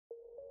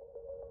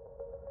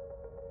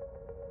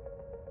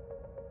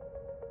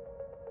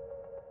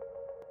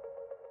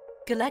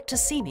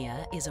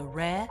Galactosemia is a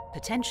rare,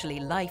 potentially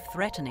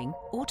life-threatening,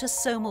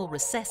 autosomal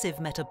recessive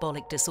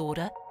metabolic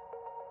disorder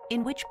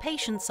in which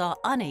patients are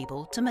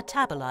unable to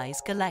metabolize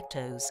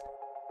galactose.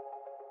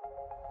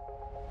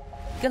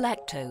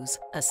 Galactose,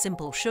 a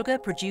simple sugar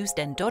produced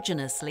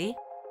endogenously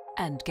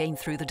and gained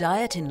through the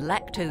diet in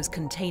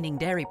lactose-containing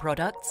dairy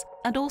products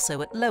and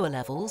also at lower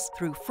levels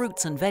through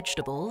fruits and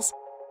vegetables,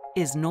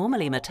 is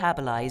normally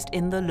metabolized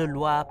in the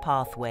Leloir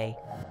pathway.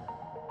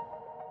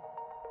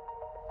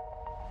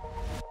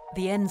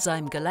 The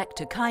enzyme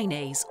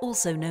galactokinase,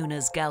 also known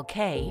as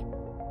GALK,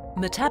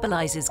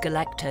 metabolizes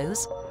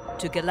galactose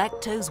to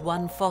galactose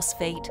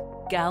 1-phosphate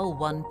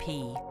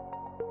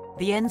GAL1P.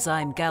 The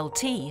enzyme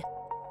GALT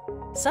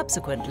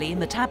subsequently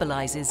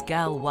metabolizes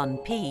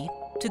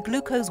GAL1P to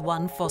glucose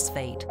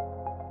 1-phosphate.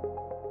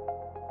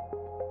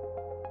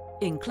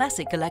 In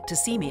classic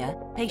galactosemia,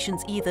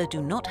 patients either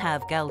do not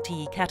have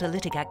GALT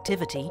catalytic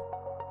activity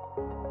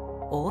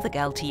or the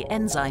GALT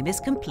enzyme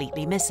is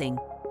completely missing.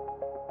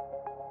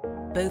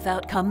 Both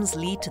outcomes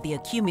lead to the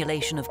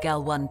accumulation of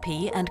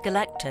GAL1P and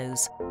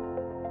galactose.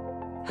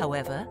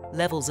 However,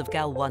 levels of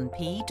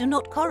GAL1P do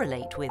not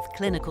correlate with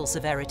clinical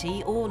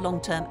severity or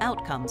long-term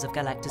outcomes of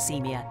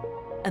galactosemia,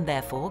 and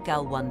therefore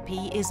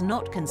GAL1P is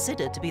not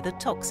considered to be the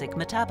toxic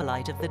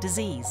metabolite of the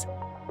disease.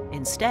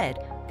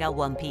 Instead,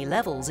 GAL1P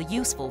levels are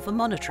useful for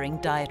monitoring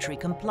dietary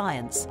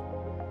compliance.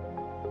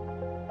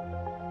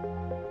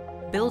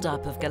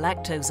 Buildup of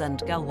galactose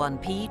and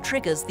GAL1P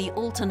triggers the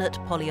alternate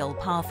polyol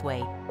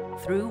pathway,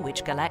 through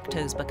which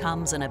galactose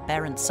becomes an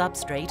aberrant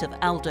substrate of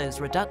aldose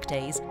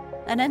reductase,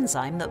 an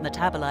enzyme that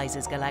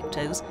metabolizes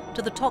galactose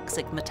to the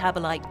toxic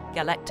metabolite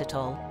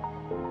galactitol.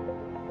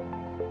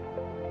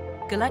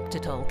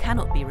 Galactitol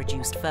cannot be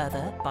reduced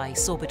further by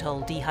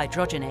sorbitol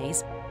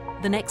dehydrogenase,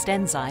 the next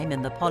enzyme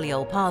in the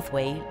polyol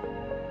pathway,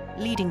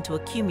 leading to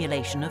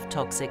accumulation of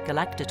toxic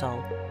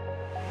galactitol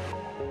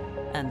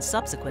and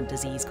subsequent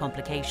disease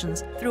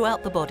complications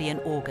throughout the body and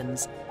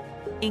organs,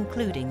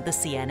 including the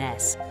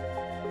CNS.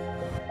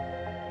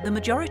 The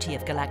majority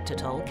of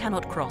galactitol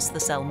cannot cross the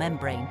cell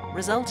membrane,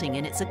 resulting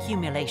in its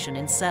accumulation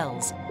in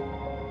cells.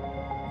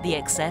 The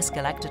excess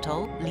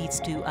galactitol leads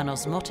to an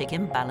osmotic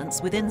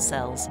imbalance within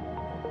cells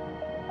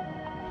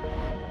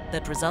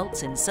that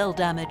results in cell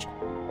damage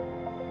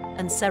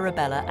and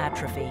cerebellar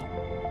atrophy.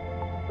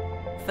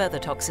 Further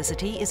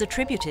toxicity is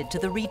attributed to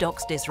the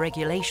redox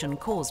dysregulation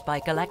caused by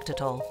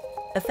galactitol,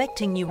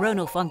 affecting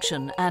neuronal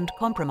function and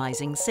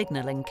compromising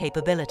signaling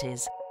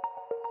capabilities.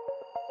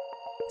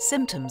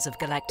 Symptoms of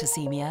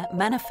galactosemia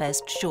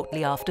manifest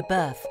shortly after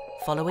birth,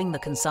 following the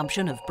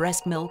consumption of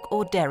breast milk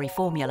or dairy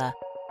formula.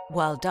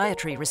 While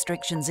dietary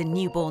restrictions in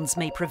newborns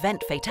may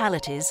prevent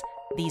fatalities,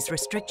 these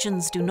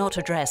restrictions do not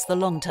address the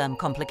long-term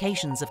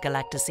complications of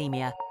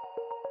galactosemia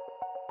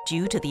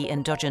due to the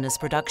endogenous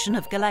production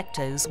of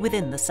galactose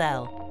within the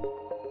cell.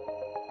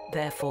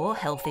 Therefore,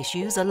 health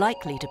issues are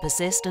likely to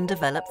persist and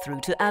develop through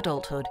to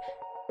adulthood,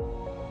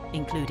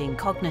 including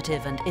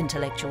cognitive and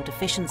intellectual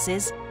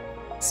deficiencies,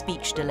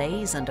 speech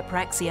delays and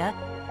apraxia,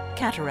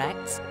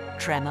 cataracts,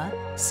 tremor,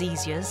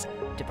 seizures,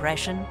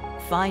 depression,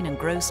 fine and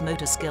gross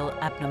motor skill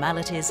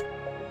abnormalities,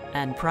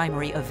 and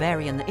primary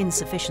ovarian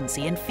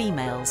insufficiency in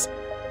females.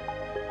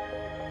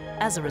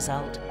 As a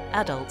result,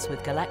 adults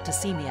with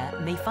galactosemia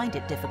may find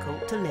it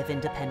difficult to live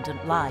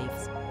independent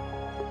lives.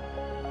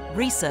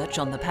 Research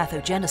on the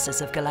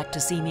pathogenesis of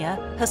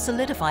galactosemia has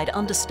solidified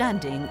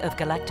understanding of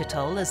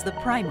galactitol as the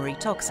primary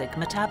toxic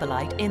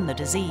metabolite in the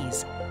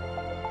disease.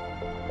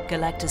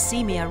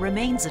 Galactosemia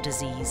remains a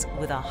disease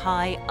with a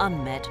high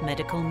unmet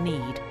medical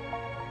need.